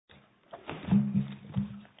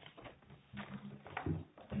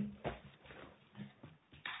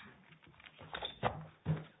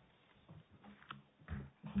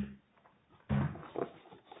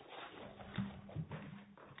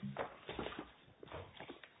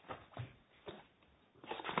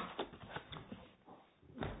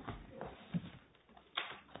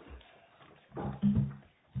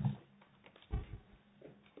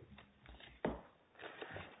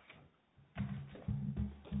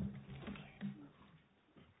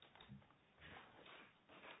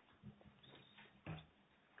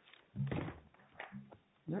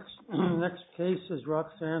Next case is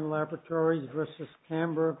Roxane Laboratories versus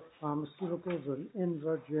Camber Pharmaceuticals and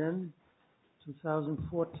Invagen,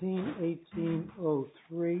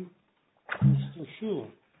 2014-1803. Mr. Schuler.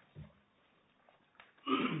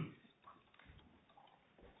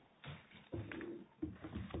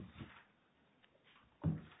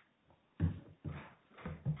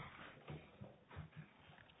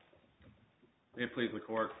 May it please the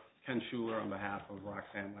Court, Ken Schuler on behalf of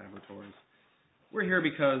Roxane Laboratories. We're here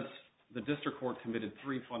because the District Court committed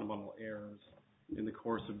three fundamental errors in the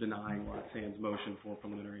course of denying Roxane's motion for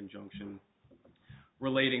preliminary injunction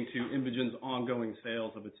relating to Invagen's ongoing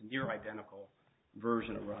sales of its near-identical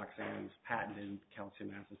version of Roxane's patented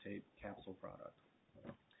calcium acetate capsule product.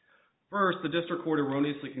 First, the District Court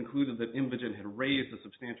erroneously concluded that Invagen had raised a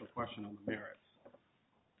substantial question on the merits.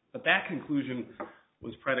 But that conclusion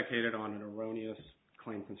was predicated on an erroneous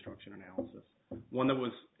claim construction analysis, one that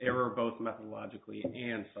was error both methodologically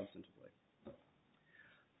and substantively.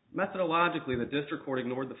 Methodologically, the District Court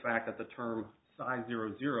ignored the fact that the term size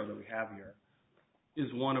 00 that we have here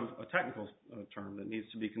is one of a technical term that needs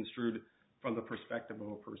to be construed from the perspective of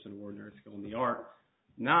a person of ordinary skill in the art,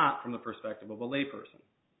 not from the perspective of a layperson.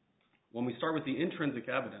 When we start with the intrinsic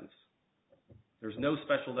evidence, there's no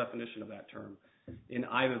special definition of that term in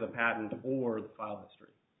either the patent or the file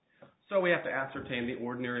history. So we have to ascertain the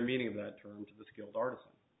ordinary meaning of that term to the skilled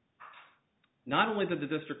artisan. Not only did the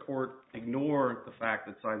District Court ignore the fact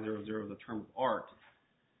that size 00 is a term of art,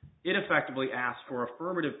 it effectively asked for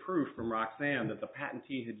affirmative proof from Roxane that the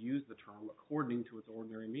patentee had used the term according to its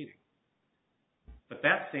ordinary meaning. But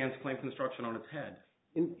that stands claim construction on its head.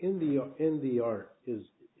 In the art, is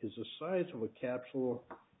the size of a capsule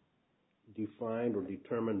defined or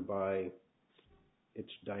determined by its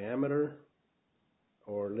diameter,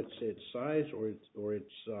 or let's say its size, or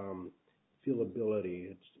its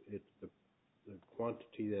fillability, it's the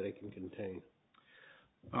quantity that it can contain?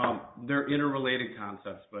 They're interrelated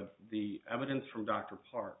concepts, but the evidence from Dr.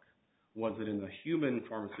 Park was that in the human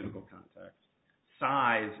pharmaceutical context,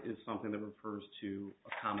 size is something that refers to a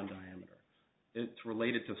common diameter. It's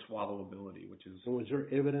related to swallowability, which is... So is there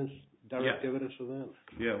evidence, direct evidence of that?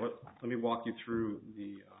 Yeah, let me walk you through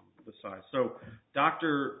the size. So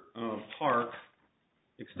Dr. Park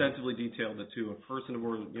extensively detailed that to a person of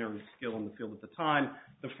ordinary skill in the field at the time,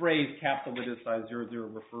 the phrase capsule that is size 00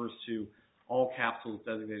 refers to all capsules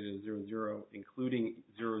designated as 00, including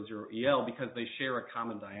 00EL, because they share a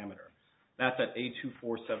common diameter. That's at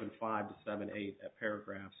A2475 to 78 at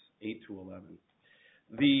paragraphs 8 to 11.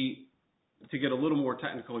 To get a little more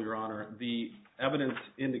technical, Your Honor, the evidence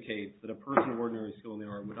indicates that a person of ordinary skill in the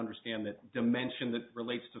art would understand that dimension that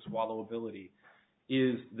relates to swallowability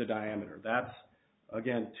is the diameter. That's,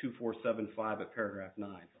 again, 2475 at paragraph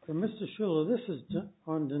 9. For Mr. Schuler, this is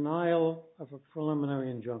on denial of a preliminary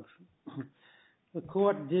injunction. The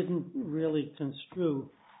court didn't really construe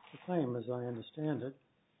the claim, as I understand it,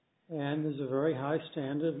 and there's a very high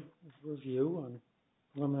standard of review on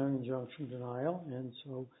preliminary injunction denial, and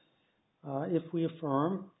so if we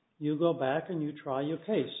affirm, you go back and you try your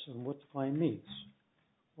case on what the claim means.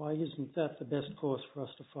 Why isn't that the best course for us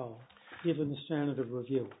to follow, given the standard of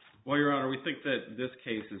review? Well, Your Honor, we think that this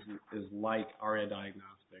case is like ARIA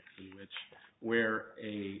Diagnostics, in which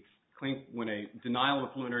when a denial of a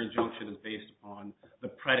preliminary injunction is based upon the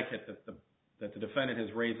predicate that the defendant has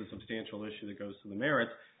raised a substantial issue that goes to the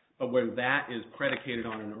merits, but when that is predicated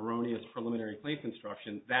on an erroneous preliminary claim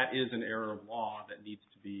construction, that is an error of law that needs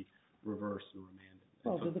to be reversed and remanded.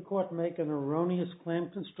 Well, did the court make an erroneous claim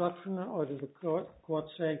construction, or did the court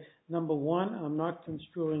say, number one, I'm not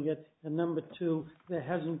construing it, and number two, there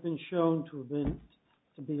hasn't been shown to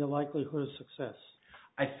be a likelihood of success?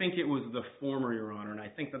 I think it was the former, Your Honor, and I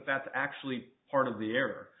think that that's actually part of the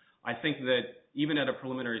error. I think that even at a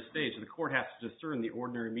preliminary stage, the court has to discern the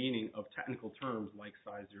ordinary meaning of technical terms like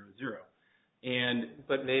size 00.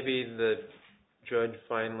 But maybe the judge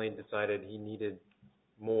finally decided he needed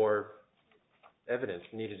more evidence,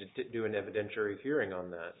 needed to do an evidentiary hearing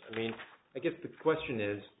on that. I mean, I guess the question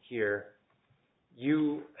is here,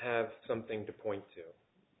 you have something to point to,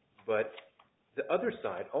 but the other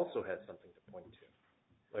side also has something to point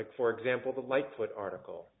to. Like, for example, the Lightfoot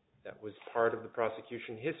article that was part of the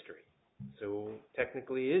prosecution history, so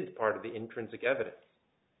technically is part of the intrinsic evidence.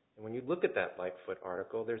 And when you look at that Lightfoot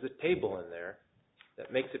article, there's a table in there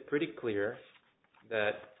that makes it pretty clear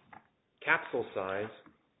that capsule size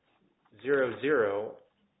 00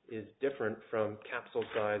 is different from capsule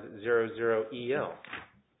size 00EL.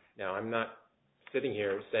 Now, I'm not sitting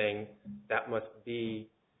here saying that must be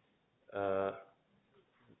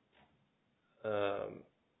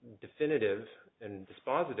definitive and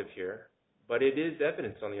dispositive here, but it is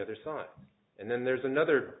evidence on the other side. And then there's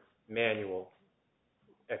another manual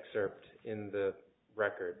excerpt in the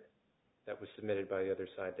record that was submitted by the other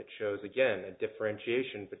side that shows, again, a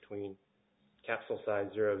differentiation between capsule size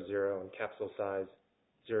 00 and capsule size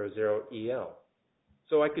 00EL.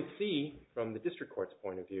 So I could see, from the district court's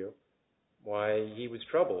point of view, why he was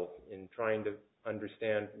troubled in trying to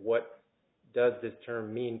understand what does this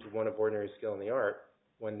term mean to one of ordinary skill in the art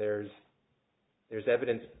when there's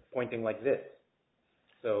evidence pointing like this.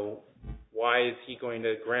 So why is he going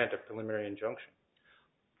to grant a preliminary injunction?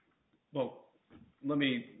 Well, let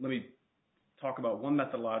me talk about one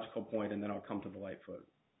methodological point, and then I'll come to the Lightfoot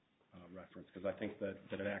reference, because I think that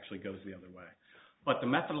it actually goes the other way. But the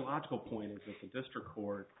methodological point is that the district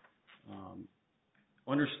court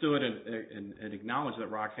understood and acknowledged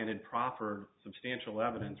that Roxanne had proffered substantial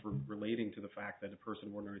evidence relating to the fact that a person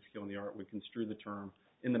of ordinary skill in the art would construe the term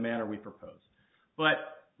in the manner we proposed,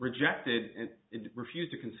 but rejected and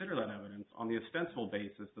refused to consider that evidence on the ostensible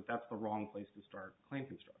basis that that's the wrong place to start claim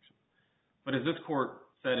construction. But as this court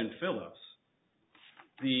said in Phillips,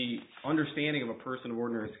 the understanding of a person of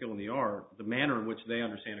ordinary skill in the art, the manner in which they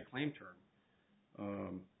understand a claim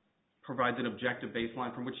term, provides an objective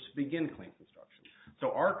baseline from which to begin claim construction.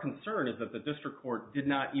 So our concern is that the district court did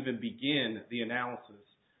not even begin the analysis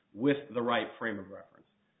with the right frame of reference.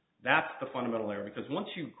 That's the fundamental error, because once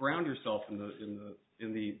you ground yourself in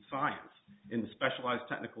the science, in the specialized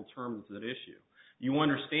technical terms at issue, you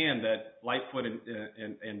understand that Lightfoot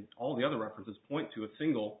and all the other references point to a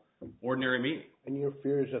single ordinary meaning. And your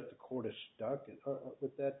fear is that the court is stuck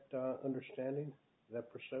with that understanding, that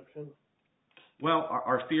perception? Well,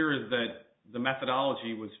 our fear is that the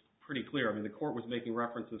methodology was pretty clear. I mean, the court was making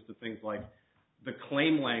references to things like the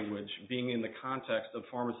claim language being in the context of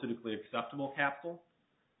pharmaceutically acceptable capsule.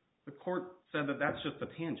 The court said that that's just a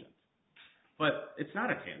tangent. But it's not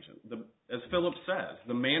a tangent. As Phillips says,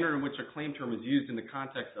 the manner in which a claim term is used in the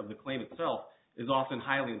context of the claim itself is often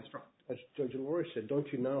highly instructive. As Judge Lori said, don't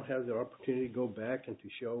you now have the opportunity to go back and to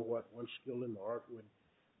show what one skill in the art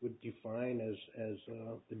would define as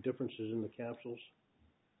the differences in the capsules?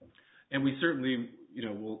 And we certainly,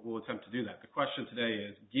 will attempt to do that. The question today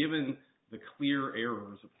is, given the clear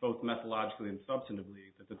errors, both methodologically and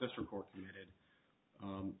substantively, that the district court committed,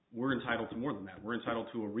 we're entitled to more than that. We're entitled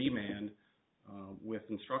to a remand with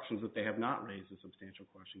instructions that they have not raised a substantial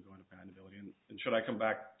question going to patentability. And should I come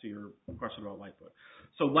back to your question about Lightfoot?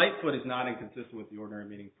 So Lightfoot is not inconsistent with the ordinary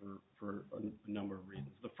meaning for a number of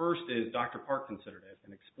reasons. The first is Dr. Park considered it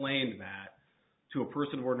and explained that to a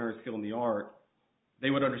person of ordinary skill in the art, they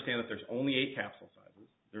would understand that there's only 8 capsule sizes.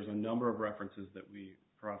 There's a number of references that we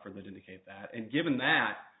proffer that indicate that. And given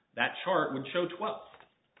that, that chart would show 12.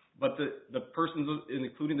 But the persons,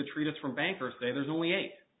 including the treatise from Banker, say there's only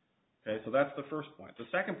 8. Okay, so that's the first point. The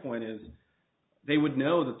second point is they would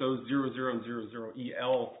know that those 00 and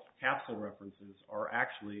 00EL capsule references are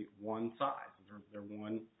actually one size.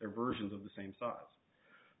 They're versions of the same size.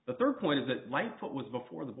 The third point is that Lightfoot was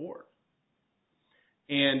before the board.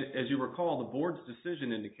 And as you recall, the board's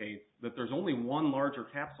decision indicates that there's only one larger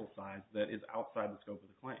capsule size that is outside the scope of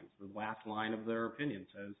the claims. The last line of their opinion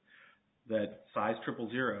says that size 000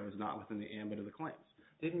 is not within the ambit of the claims.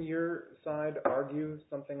 Didn't your side argue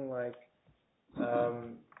something like,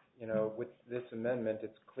 with this amendment,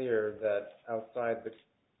 it's clear that outside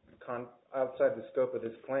the scope of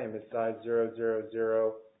this claim is size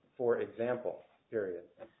 000, for example, period?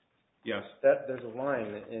 Yes. There's a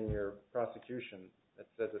line in your prosecution that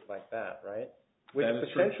says it like that, right? Which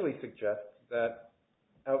potentially suggests that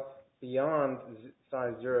out beyond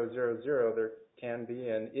size 000, there can be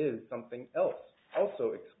and is something else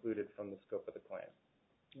also excluded from the scope of the claim.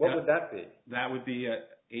 What would that be? That would be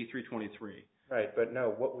A323. Right, but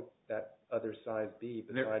no, what would that other size be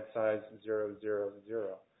besides size 000?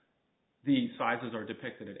 The sizes are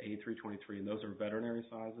depicted at A323, and those are veterinary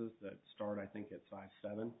sizes that start, I think, at size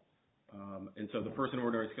 7. And so the person of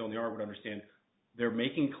ordinary skill in the art would understand they're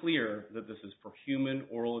making clear that this is for human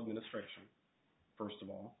oral administration, first of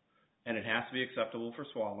all, and it has to be acceptable for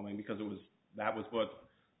swallowing because that was what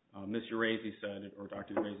Ms. Urazy said, or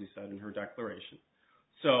Dr. Urazy said in her declaration.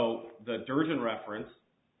 So the Durgeon reference,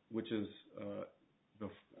 which is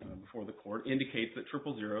before the court, indicates that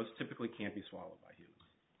 000s typically can't be swallowed by humans.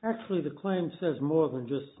 Actually, the claim says more than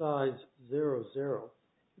just size 00.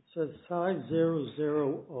 It says size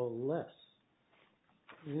 00 or less,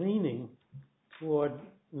 leaning toward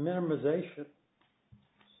minimization.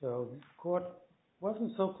 So the court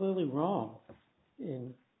wasn't so clearly wrong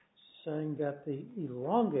in saying that the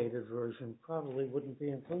elongated version probably wouldn't be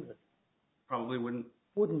included. Probably wouldn't?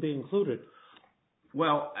 Wouldn't be included.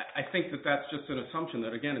 Well, I think that that's just an assumption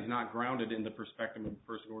that, again, is not grounded in the perspective of the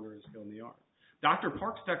person ordering skill in the art. Dr.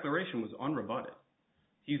 Park's declaration was unrebutted.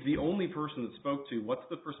 He's the only person that spoke to what's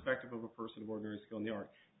the perspective of a person of ordinary skill in the art.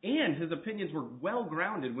 And his opinions were well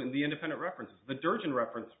grounded in the independent references. The Durgin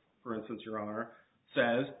reference, for instance, Your Honor,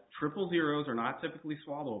 says triple zeros are not typically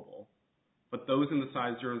swallowable, but those in the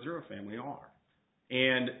size 00 family are.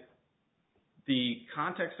 And the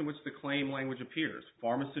context in which the claim language appears,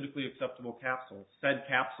 pharmaceutically acceptable capsule, said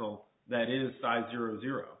capsule that is size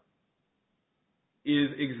 00, is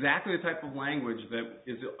exactly the type of language that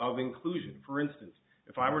is of inclusion. For instance,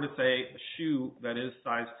 if I were to say a shoe that is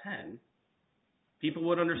size 10, people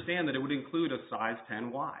would understand that it would include a size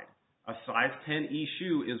 10 wide. A size 10E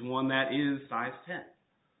shoe is one that is size 10.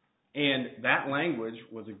 And that language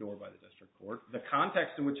was ignored by the district court. The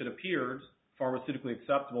context in which it appears, pharmaceutically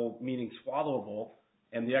acceptable, meaning swallowable,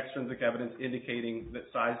 and the extrinsic evidence indicating that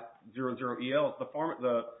size 00EL,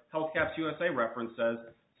 the Health Caps USA reference says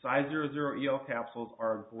size 00EL capsules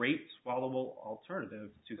are a great swallowable alternative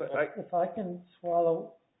to the... If I can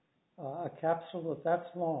swallow a capsule that's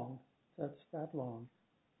that long,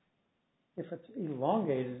 if it's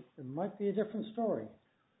elongated, it might be a different story.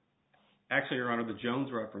 Actually, Your Honor, the Jones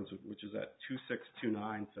reference, which is at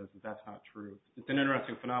 2629, says that that's not true. It's an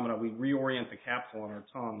interesting phenomenon. We reorient the capsule on our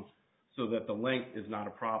tongue so that the length is not a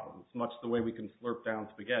problem. It's much the way we can slurp down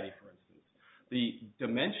spaghetti, for instance. The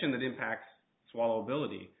dimension that impacts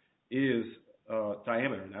swallowability is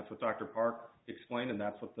diameter, and that's what Dr. Park explained, and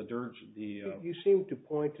that's what the You seem to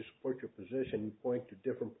point to support your position. You point to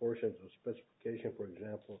different portions of specification, for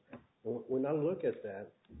example. When I look at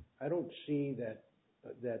that, I don't see that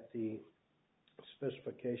the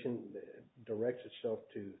specification directs itself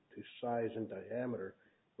to size and diameter,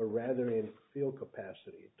 but rather in field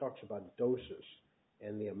capacity. It talks about doses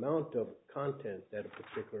and the amount of content that a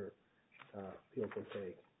particular pill can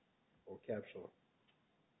take or capsule.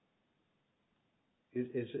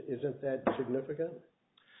 Isn't that significant?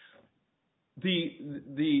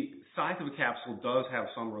 The size of a capsule does have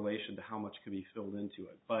some relation to how much can be filled into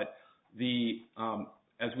it, but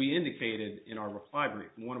as we indicated in our reply brief,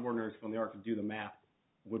 one of ordinary skill in the art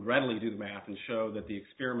would readily do the math and show that the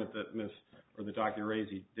experiment that Dr.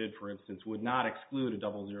 Razy did, for instance, would not exclude a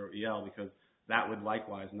 00EL because that would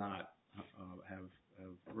likewise not have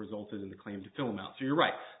resulted in the claim to fill amount. So you're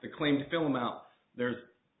right. The claim to fill amount, there's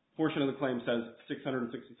a portion of the claim says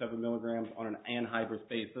 667 milligrams on an anhydrous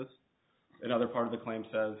basis. Another part of the claim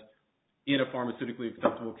says in a pharmaceutically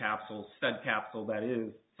acceptable capsule, said capsule that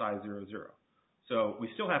is size 00. So we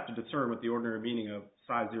still have to discern what the ordinary meaning of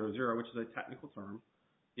size 00, which is a technical term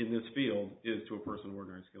in this field, is to a person of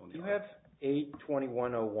ordinary skill in the art. Do you have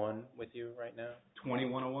A2101 with you right now?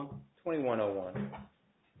 2101? 2101.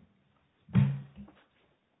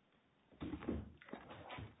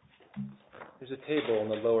 There's a table in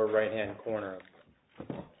the lower right-hand corner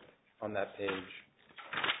on that page.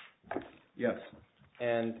 Yes.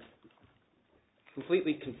 And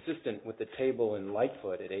completely consistent with the table in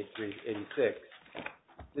Lightfoot at A386,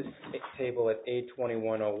 this table at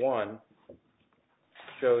A2101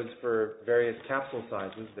 shows for various capsule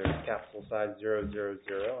sizes. There's capsule size 000,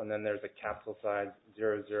 and then there's a capsule size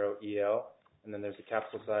 00EL, and then there's a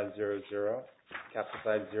capsule size 00, capsule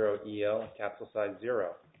size 0EL, capsule size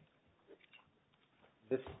 0.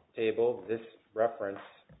 This table, this reference,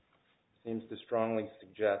 seems to strongly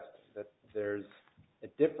suggest that there's a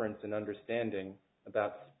difference in understanding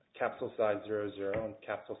about capsule size 00 and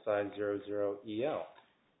capsule size 00EL,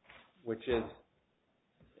 which is,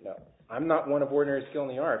 I'm not one of ordinary skill in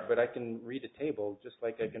the art, but I can read a table just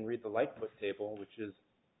like I can read the Lightfoot table, which is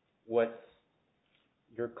what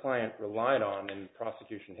your client relied on in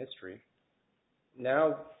prosecution history.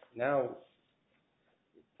 Now,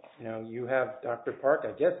 you have Dr. Park,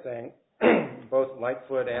 I guess, saying both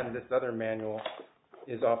Lightfoot and this other manual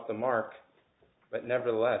is off the mark, but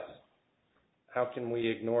nevertheless, how can we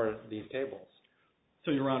ignore these tables?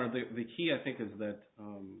 So, Your Honor, the key, I think, is that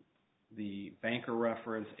the Banker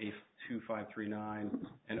reference, A2539,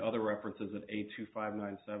 and other references at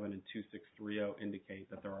A2597 and 2630 indicate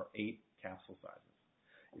that there are 8 capsule sizes.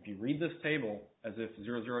 If you read this table as if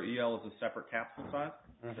 00EL is a separate capsule size,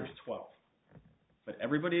 there's 12. But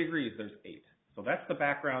everybody agrees there's 8. So that's the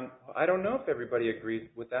background. I don't know if everybody agrees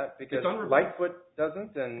with that because Lightfoot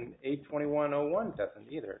doesn't and A2101 doesn't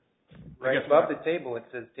either. Right above the table, it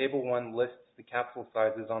says Table 1 lists the capsule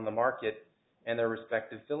sizes on the market and their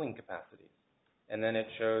respective filling capacities. And then it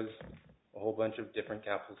shows a whole bunch of different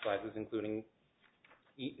capsule sizes, including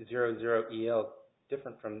 00EL,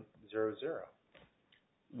 different from 00.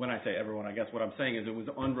 When I say everyone, I guess what I'm saying is it was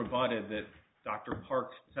unrebutted that Dr.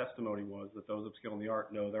 Park's testimony was that those of skill in the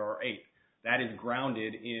art know there are 8. That is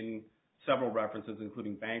grounded in several references,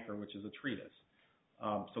 including Banker, which is a treatise.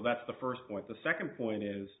 So that's the first point. The second point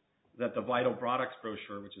is that the Vital Products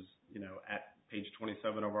brochure, which is at page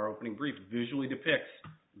 27 of our opening brief, visually depicts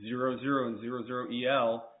 00 and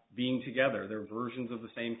 00EL being together. They're versions of the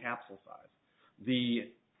same capsule size.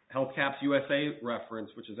 The Health Caps USA reference,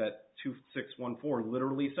 which is at 2614,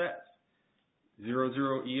 literally says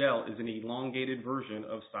 00EL is an elongated version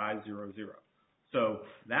of size 00. So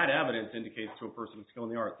that evidence indicates to a person with skill in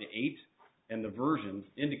the art, the 8 and the versions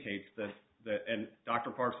indicates that and Dr.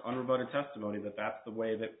 Park's unrebutted testimony that that's the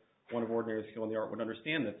way that one of ordinary skill in the art would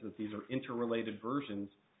understand this, that these are interrelated versions,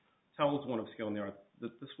 tells one of skill in the art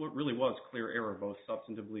that this really was clear error, both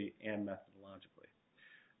substantively and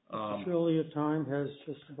methodologically. Surely your time has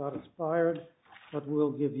just about expired, but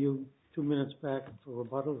we'll give you 2 minutes back for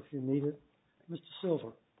rebuttal if you need it. Mr.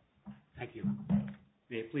 Silver. Thank you.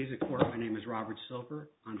 May it please the Court, my name is Robert Silver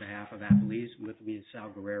on behalf of Appellees, and with me is Sal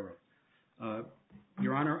Guerrero.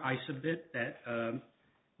 Your Honor, I submit that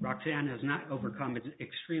Roxanne has not overcome its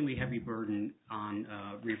extremely heavy burden on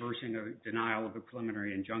reversing a denial of a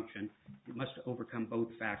preliminary injunction. It must overcome both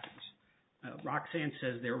factors. Roxanne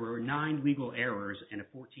says there were 9 legal errors in a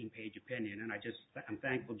 14-page opinion, and I'm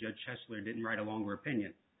thankful Judge Chesler didn't write a longer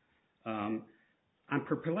opinion. I'm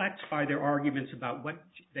perplexed by their arguments about what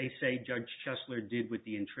they say Judge Chesler did with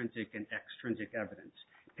the intrinsic and extrinsic evidence.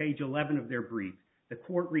 Page 11 of their brief, the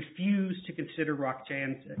Court refused to consider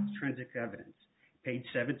Roxanne's extrinsic evidence. Page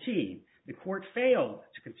 17, the Court failed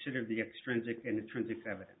to consider the extrinsic and intrinsic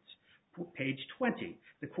evidence. Page 20,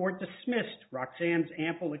 the Court dismissed Roxanne's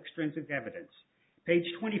ample extrinsic evidence. Page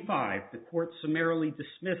 25, the Court summarily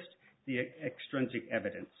dismissed the extrinsic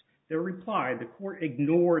evidence. Their reply, the Court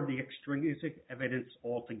ignored the extrinsic evidence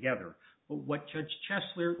altogether. But what Judge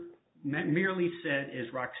Chesler merely said is,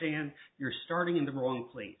 Roxanne, you're starting in the wrong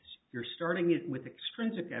place. You're starting it with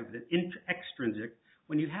extrinsic evidence, extrinsic,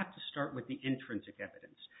 when you have to start with the intrinsic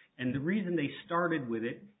evidence. And the reason they started with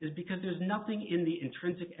it is because there's nothing in the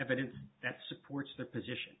intrinsic evidence that supports their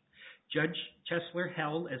position. Judge Chesler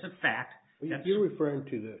held as a fact that... You're referring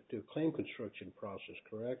to the claim construction process,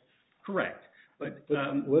 correct? Correct. But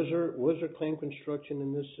was there claim construction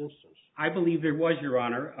in this instance? I believe there was, Your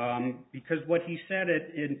Honor, because what he said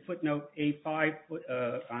in footnote A5,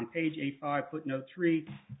 on page A5, footnote 3,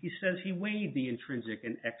 he says he weighed the intrinsic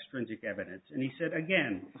and extrinsic evidence. And he said,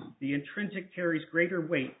 again, the intrinsic carries greater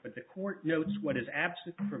weight, but the Court notes what is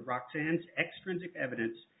absent from Roxanne's extrinsic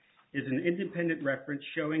evidence is an independent reference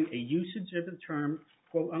showing a usage of the term,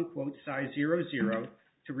 quote, unquote, size 00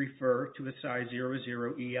 to refer to a size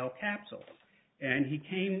 00 EL capsule. And he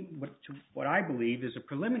came to what I believe is a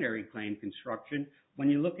preliminary claim construction when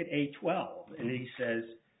you look at A12. And he says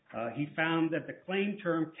he found that the claim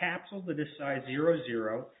term capsule that is size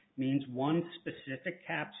 00 means one specific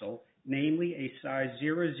capsule, namely a size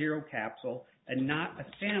 00 capsule, and not a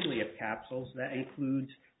family of capsules that includes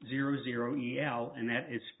 00 EL, and that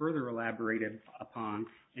is further elaborated upon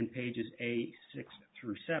in pages A6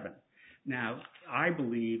 through 7. Now, I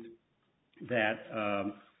believe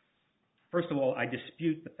that... First of all, I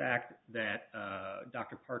dispute the fact that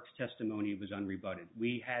Dr. Park's testimony was unrebutted.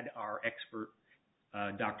 We had our expert,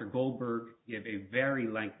 Dr. Goldberg, give a very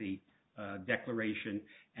lengthy declaration,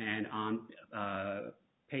 and on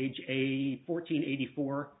page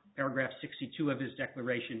A1484, paragraph 62 of his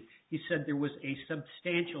declaration, he said there was a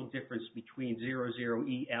substantial difference between 00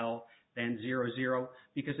 EL than 00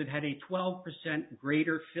 because it had a 12%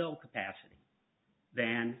 greater fill capacity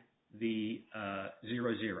than the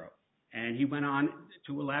 00. And he went on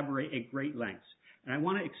to elaborate at great lengths. And I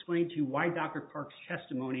want to explain to you why Dr. Park's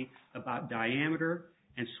testimony about diameter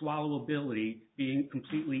and swallowability being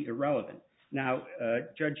completely irrelevant. Now,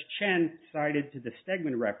 Judge Chen cited to the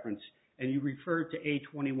Stegman reference, and you referred to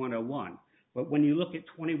A2101. But when you look at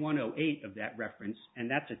 2108 of that reference,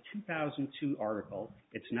 and that's a 2002 article,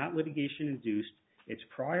 it's not litigation-induced, it's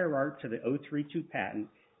prior art to the 032 patent,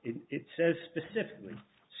 it says specifically,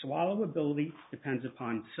 swallowability depends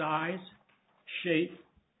upon size, shape,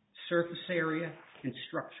 surface area, and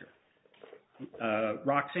structure.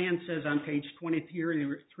 Roxanne says on page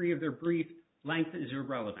 23 of their brief, length is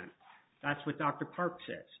irrelevant. That's what Dr. Park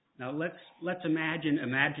says. Now let's imagine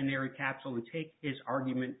imaginary capsule and take his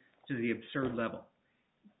argument to the absurd level.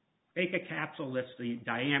 Take a capsule that's the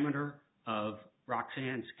diameter of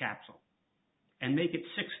Roxanne's capsule and make it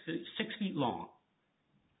 6 feet long.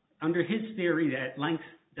 Under his theory that length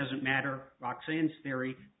doesn't matter, Roxanne's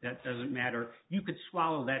theory that doesn't matter, you could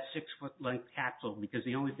swallow that 6-foot length capsule because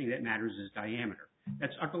the only thing that matters is diameter.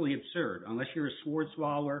 That's utterly absurd. Unless you're a sword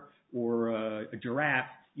swallower or a giraffe,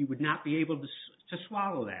 you would not be able to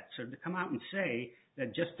swallow that. So to come out and say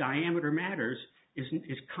that just diameter matters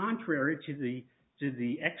is contrary to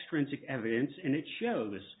the extrinsic evidence, and it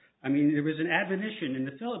shows. I mean, there was an admonition in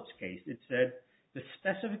the Phillips case. It said, the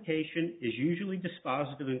specification is usually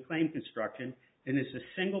dispositive in claim construction and is the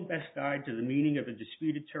single best guide to the meaning of a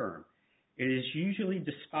disputed term. It is usually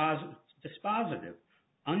dispositive.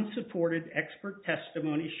 Unsupported expert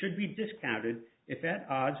testimony should be discounted if at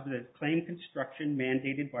odds with the claim construction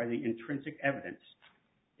mandated by the intrinsic evidence.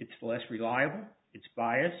 It's less reliable, it's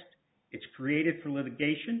biased, it's created for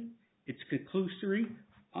litigation, it's conclusory.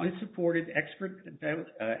 Unsupported expert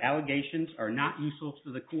allegations are not useful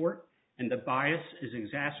to the court, and the bias is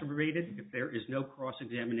exacerbated if there is no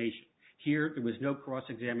cross-examination. Here, there was no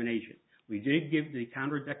cross-examination. We did give the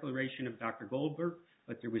counter-declaration of Dr. Goldberg,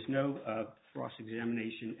 but there was no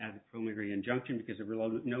cross-examination at the preliminary injunction because there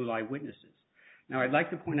were no live witnesses. Now, I'd like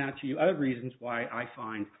to point out to you other reasons why I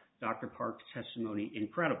find Dr. Park's testimony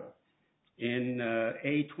incredible. In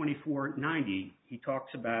A2490, he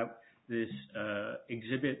talks about this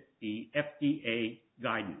exhibit, the FDA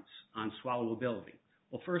guidance on swallowability.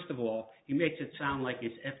 Well, first of all, he makes it sound like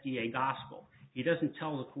it's FDA gospel. He doesn't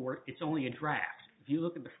tell the court it's only a draft. If you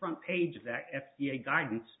look at the front page of that FDA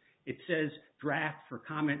guidance, it says draft for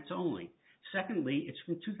comments only. Secondly, it's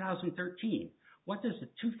from 2013. What does the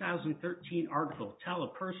 2013 article tell a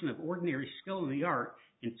person of ordinary skill in the art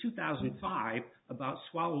in 2005 about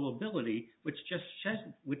swallowability, which Judge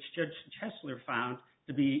Chesler found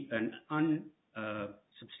to be an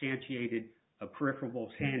unsubstantiated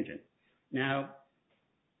peripheral tangent? Now,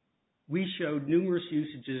 we showed numerous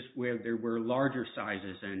usages where there were larger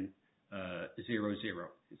sizes than 00.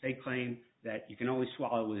 They claim that you can only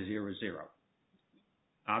swallow with 00.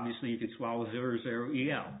 Obviously, you can swallow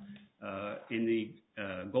 00EL. In the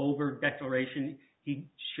Goldberg Declaration, he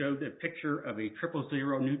showed a picture of a 000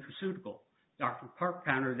 nutraceutical. Dr. Park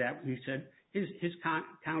countered that. He said his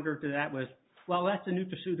counter to that was, well, that's a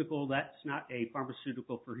nutraceutical. That's not a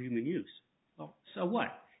pharmaceutical for human use. Well, so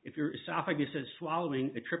what? If your esophagus is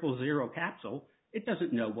swallowing a 000 capsule, it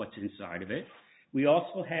doesn't know what's inside of it. We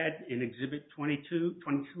also had in Exhibit 22,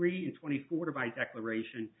 23, and 24 to my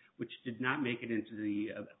declaration, which did not make it into the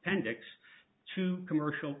appendix, 2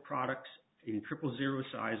 commercial products in 000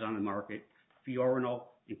 size on the market, Fiorinol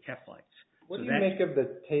and Keflex. What do you make of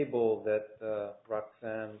the table that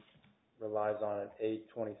Roxanne relies on in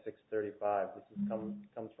A2635? This comes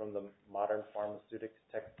from the Modern Pharmaceutics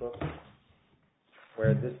textbook,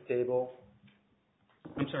 where this table...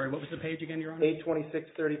 I'm sorry, what was the page again, Your Honor?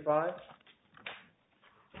 A2635.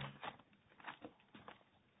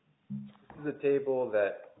 This is a table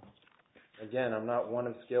that, again, I'm not one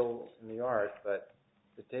of skill in the art, but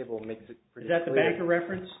the table makes it pretty clear. Is that the Banker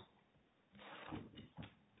reference?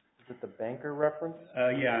 Is it the Banker reference?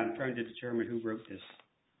 Yeah, I'm trying to determine who wrote this.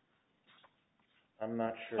 I'm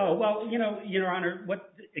not sure. Oh, well, Your Honor,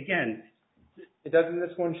 again... Doesn't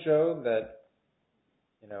this one show that,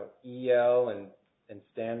 EL and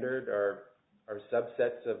standard are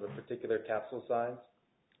subsets of a particular capsule size?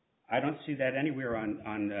 I don't see that anywhere on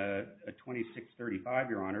a 2635,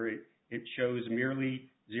 Your Honor. It shows merely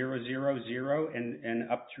 000 and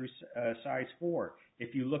up through size 4.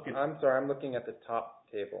 If you look at... I'm sorry, I'm looking at the top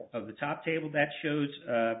table. Of the top table, that shows,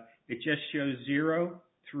 it just shows 0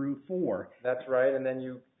 through 4. That's right, and then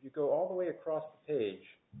you go all the way across the page.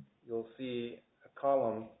 You'll see a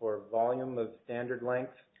column for volume of standard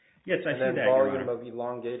length. Yes, I see that, Your Honor. And then volume of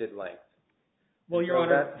elongated length. Well, Your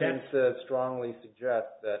Honor, that seems to strongly suggest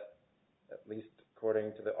that, at least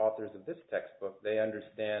according to the authors of this textbook, they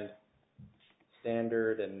understand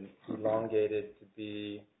standard and elongated to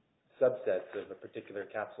be subsets of a particular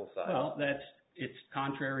capsule size. Well, it's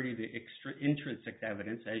contrary to the intrinsic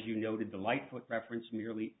evidence. As you noted, the Lightfoot reference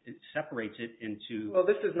merely separates it into... Well,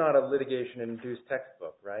 this is not a litigation-induced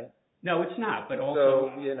textbook, right? No, it's not, but also...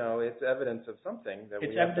 So, it's evidence of something that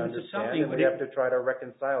we have to understand, and we have to try to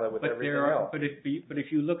reconcile it with everything else. But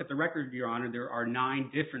if you look at the record, Your Honor, there are 9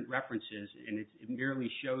 different references, and it merely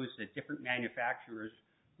shows that different manufacturers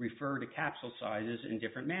refer to capsule sizes in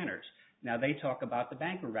different manners. Now, they talk about the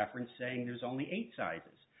Banker reference saying there's only 8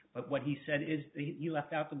 sizes. But what he said is he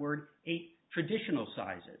left out the word 8 traditional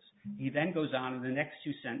sizes. He then goes on in the next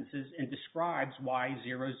 2 sentences and describes why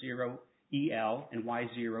 00EL and why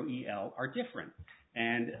 0EL are different.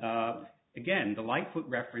 And again, the Lightfoot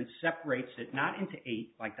reference separates it not into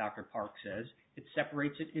 8, like Dr. Park says. It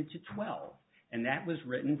separates it into 12. And that was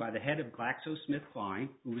written by the head of GlaxoSmithKline,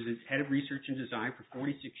 who was its head of research and design for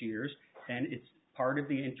 46 years, and it's part of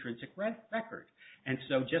the intrinsic record. And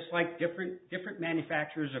so just like different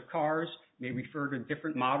manufacturers of cars may refer to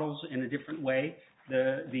different models in a different way,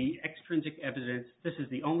 the extrinsic evidence, this is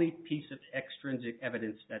the only piece of extrinsic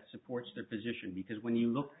evidence that supports their position, because when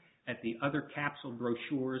you look at the other capsule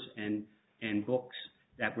brochures and books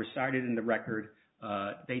that were cited in the record,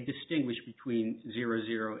 they distinguish between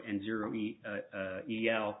 00 and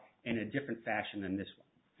 0EL in a different fashion than this one.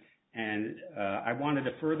 And I wanted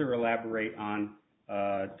to further elaborate on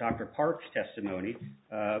Dr. Park's testimony.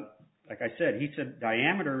 Like I said, he said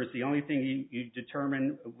diameter is the only thing you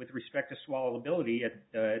determine with respect to swallowability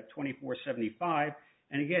at 2475.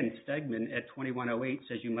 And again, Stegman at 2108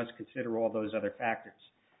 says you must consider all those other factors.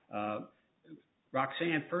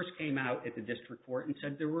 Roxanne first came out at the district court and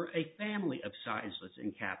said there were a family of sizeless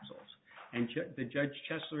in capsules. And the Judge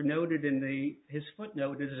Chesler noted in his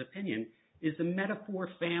footnote in his opinion, is the metaphor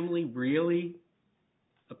family really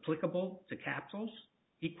applicable to capsules?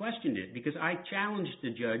 He questioned it because I challenged the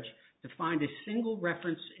judge to find a single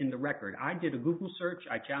reference in the record. I did a Google search.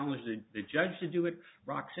 I challenged the judge to do it.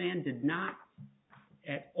 Roxanne did not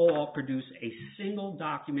at all produce a single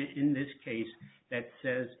document in this case that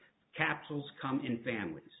says capsules come in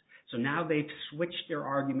families. So now they've switched their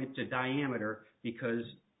argument to diameter because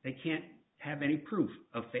they can't have any proof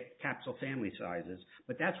of capsule family sizes.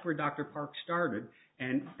 But that's where Dr. Park started.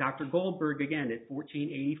 And Dr. Goldberg, again, at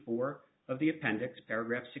 1484 of the appendix,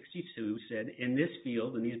 paragraph 62, said in this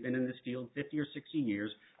field, and he's been in this field 50 or 60 years,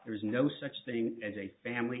 there's no such thing as a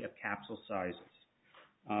family of capsule sizes.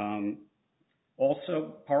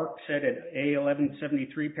 Also, Park said at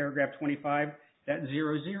A1173, paragraph 25, that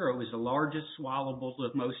 00 is the largest swallables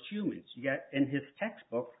of most humans. Yet in his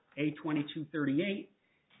textbook, A2238,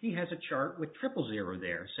 he has a chart with 000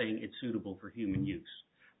 there saying it's suitable for human use.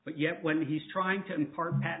 But yet when he's trying to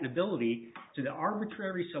impart patentability to the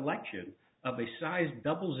arbitrary selection of a size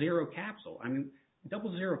 00 capsule, I mean,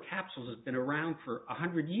 00 capsules has been around for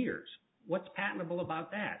 100 years. What's patentable about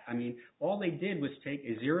that? I mean, all they did was take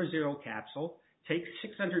a 00 capsule, take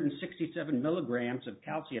 667 milligrams of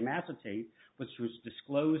calcium acetate, which was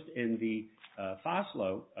disclosed in the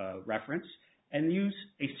Foslo reference, and use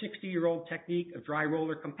a 60-year-old technique of dry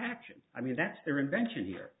roller compaction. I mean, that's their invention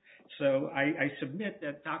here. So I submit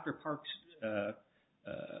that Dr. Park's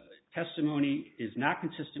testimony is not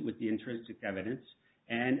consistent with the intrinsic evidence,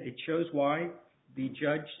 and it shows why the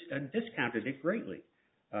judge discounted it greatly.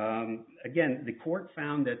 Again, the court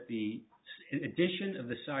found that the addition of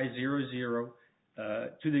the size 00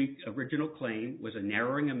 to the original claim was a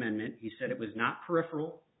narrowing amendment. He said it was not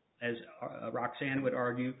peripheral, as Roxanne would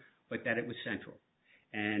argue, but that it was central.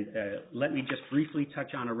 And let me just briefly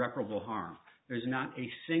touch on irreparable harm. There's not a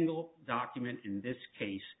single document in this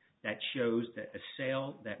case that shows that a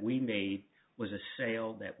sale that we made was a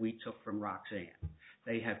sale that we took from Roxanne.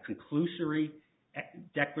 They have conclusory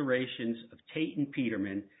declarations of Tate and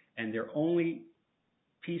Peterman, and their only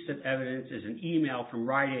piece of evidence is an email from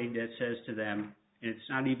Rite Aid that says to them, and it's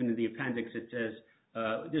not even in the appendix, it says,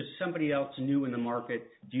 there's somebody else new in the market,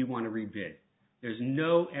 do you want to rebid? There's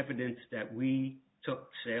no evidence that we took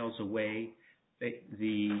sales away.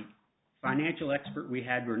 The financial expert we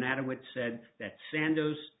had, Bernatowicz, said that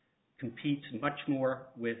Sandoz competes much more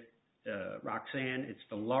with Roxanne. It's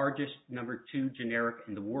the largest number 2 generic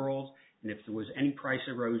in the world, and if there was any price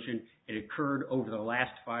erosion, it occurred over the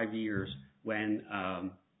last 5 years when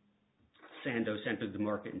Sandoz entered the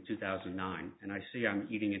market in 2009. And I see I'm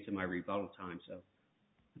eating into my rebuttal time, so.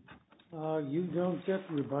 You don't get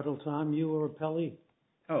rebuttal time. You are appellee.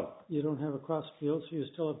 Oh. You don't have a cross field, so you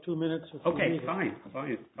still have 2 minutes. Okay, fine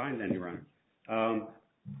then, Your Honor.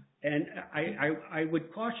 And I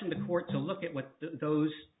would caution the court to look at what those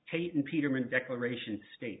Tate and Peterman declarations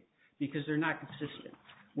state, because they're not consistent.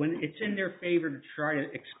 When it's in their favor to try to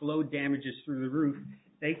explode damages through the roof,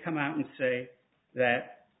 they come out and say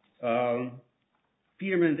that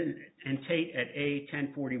Peterman and Tate at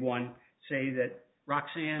A1041 say that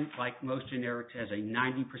Roxanne, like most generics, has a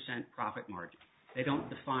 90% profit margin. They don't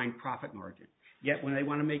define profit margin. Yet when they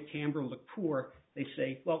want to make Camber look poor, they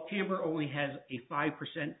say, well, Camber only has a 5%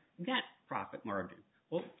 net profit margin.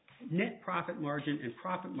 Well, net profit margin and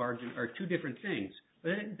profit margin are two different things,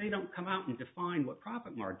 but they don't come out and define what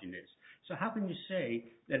profit margin is. So how can you say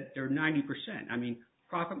that they're 90%? I mean,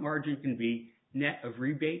 profit margin can be net of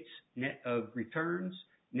rebates, net of returns,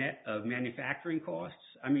 net of manufacturing costs.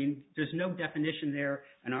 I mean, there's no definition there,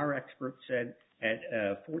 and our expert said at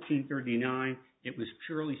 1439 it was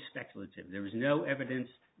purely speculative. There was no evidence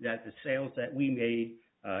that the sales that we made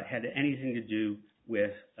had anything to do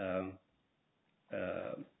with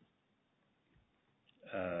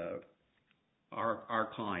our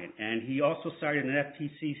client. And he also cited an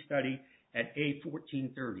FTC study at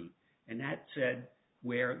A1430, and that said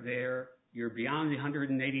where you're beyond the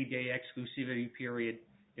 180-day exclusivity period,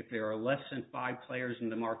 if there are less than 5 players in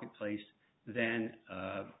the marketplace, then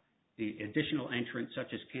the additional entrants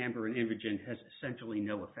such as Camber and Imogen has essentially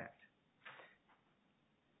no effect.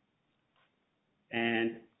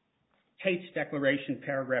 And Tate's declaration,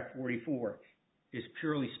 paragraph 44, is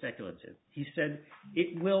purely speculative. He said,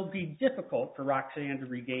 it will be difficult for Roxanne to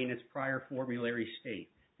regain its prior formulary state.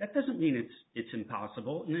 That doesn't mean it's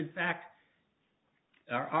impossible. And in fact,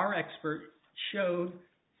 our expert showed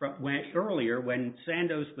earlier when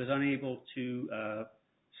Sandoz was unable to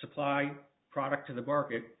supply product to the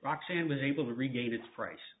market, Roxanne was able to regain its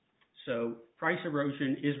price. So price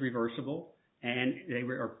erosion is reversible, and they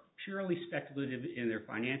are purely speculative in their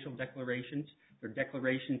financial declarations. Their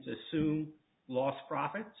declarations assume lost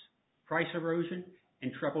profits, price erosion,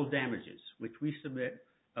 and treble damages, which we submit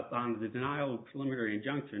upon the denial of preliminary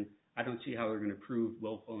injunction. I don't see how we're going to prove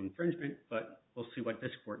willful infringement, but we'll see what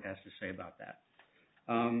this court has to say about that.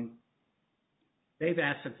 They've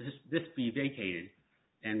asked that this be vacated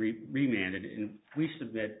and remanded, and we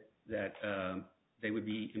submit that they would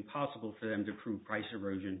be impossible for them to prove price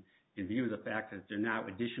erosion in view of the fact that there are now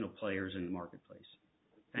additional players in the marketplace.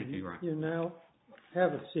 Thank you, Your Honor. You now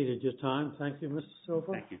have exceeded your time. Thank you, Mr.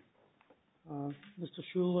 Silver. Thank you. Mr.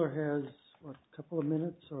 Schuler has, a couple of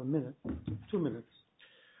minutes or a minute? 2 minutes.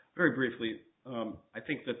 Very briefly, I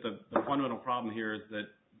think that the fundamental problem here is that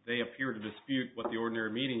they appear to dispute what the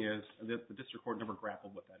ordinary meaning is, and that the district court never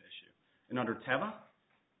grappled with that issue. And under Teva,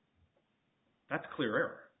 that's clear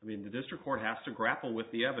error. I mean, the district court has to grapple with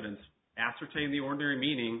the evidence, ascertain the ordinary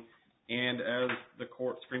meaning, and as the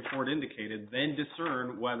Supreme Court indicated, then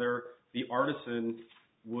discern whether the artisan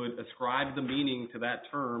would ascribe the meaning to that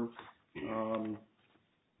term in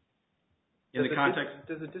the context.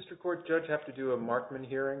 Does the district court judge have to do a Markman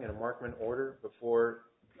hearing and a Markman order before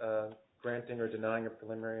granting or denying a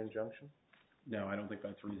preliminary injunction? No, I don't think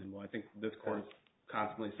that's reasonable. I think this court has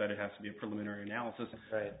constantly said it has to be a preliminary analysis.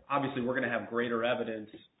 Right. Obviously, we're going to have greater evidence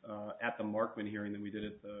at the Markman hearing than we did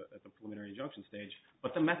at the preliminary injunction stage,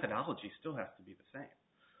 but the methodology still has to be the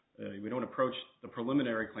same. We don't approach the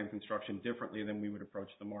preliminary claim construction differently than we would approach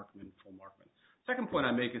the Markman, full Markman. Second point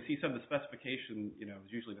I make is he said the specification, is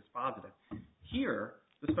usually dispositive. Here,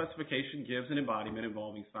 the specification gives an embodiment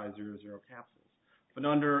involving size 00 capsules. But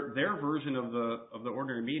under their version of the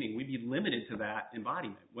ordinary meaning, we'd be limited to that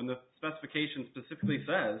embodiment. When the specification specifically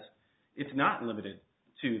says it's not limited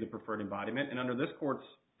to the preferred embodiment, and under this court's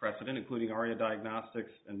precedent, including ARIA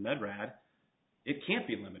Diagnostics and MedRad, it can't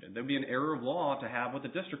be limited. There'd be an error of law to have what the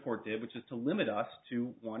district court did, which is to limit us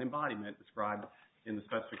to one embodiment described in the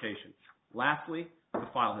specification. Lastly, the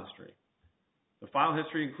file history. The file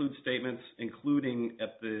history includes statements, including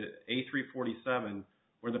at the A347,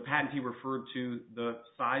 where the patentee referred to the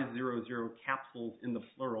size 00 capsules in the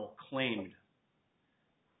plural claimed.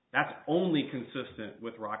 That's only consistent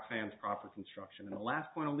with Roxanne's proper construction. And the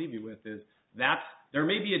last point I'll leave you with is there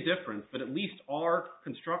may be a difference, but at least our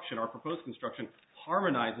construction, our proposed construction,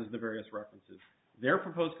 harmonizes the various references. Their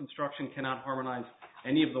proposed construction cannot harmonize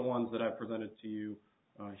any of the ones that I've presented to you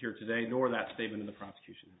here today, nor that statement in the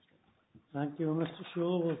prosecution history. Thank you, Mr.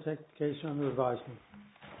 Schuler. We'll take the case under advisement.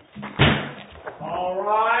 All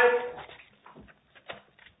rise.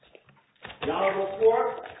 The Honorable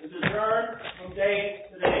Court is adjourned from day